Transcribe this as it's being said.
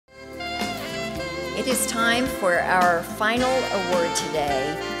It is time for our final award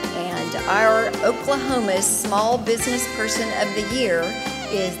today, and our Oklahoma's Small Business Person of the Year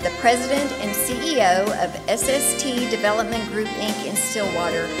is the President and CEO of SST Development Group, Inc. in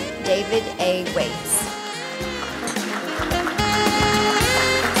Stillwater, David A. Waits.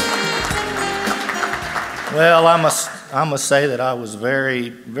 Well, I must say that I was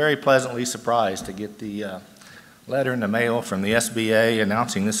very pleasantly surprised to get the letter in the mail from the SBA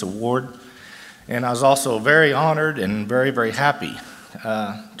announcing this award. And I was also very honored and very happy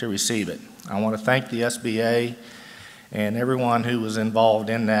to receive it. I want to thank the SBA and everyone who was involved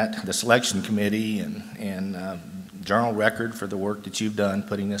in that, the selection committee and Journal Record for the work that you've done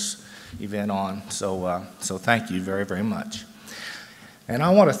putting this event on. So thank you very much. And I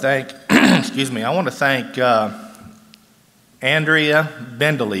want to thank, excuse me, I want to thank Andrea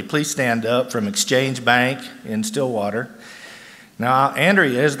Bendeley. Please stand up, from Exchange Bank in Stillwater. Now,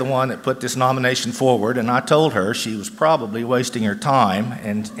 Andrea is the one that put this nomination forward, and I told her she was probably wasting her time,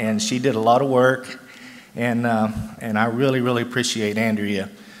 and she did a lot of work, and I really appreciate Andrea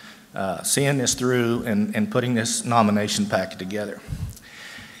seeing this through and putting this nomination packet together.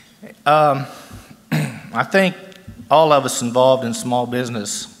 I think all of us involved in small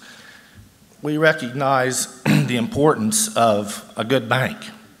business, we recognize the importance of a good bank.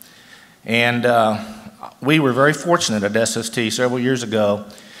 And we were very fortunate at SST several years ago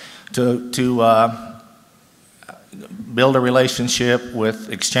to build a relationship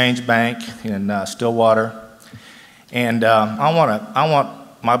with Exchange Bank in Stillwater. And I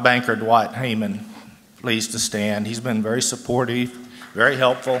want my banker, Dwight Heyman, please to stand. He's been very supportive, very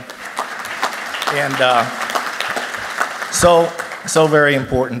helpful, and so very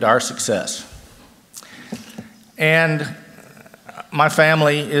important to our success. And my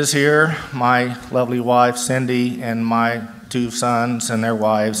family is here, my lovely wife, Cindy, and my two sons and their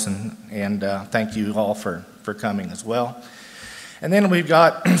wives, and thank you all for coming as well. And then we've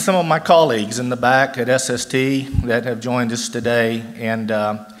got some of my colleagues in the back at SST that have joined us today, and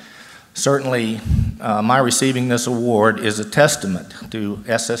certainly my receiving this award is a testament to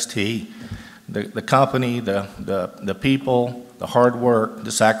SST, the company, the people, the hard work,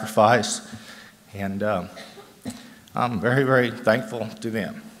 the sacrifice, and I'm very thankful to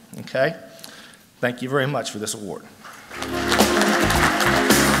them. Okay? Thank you very much for this award.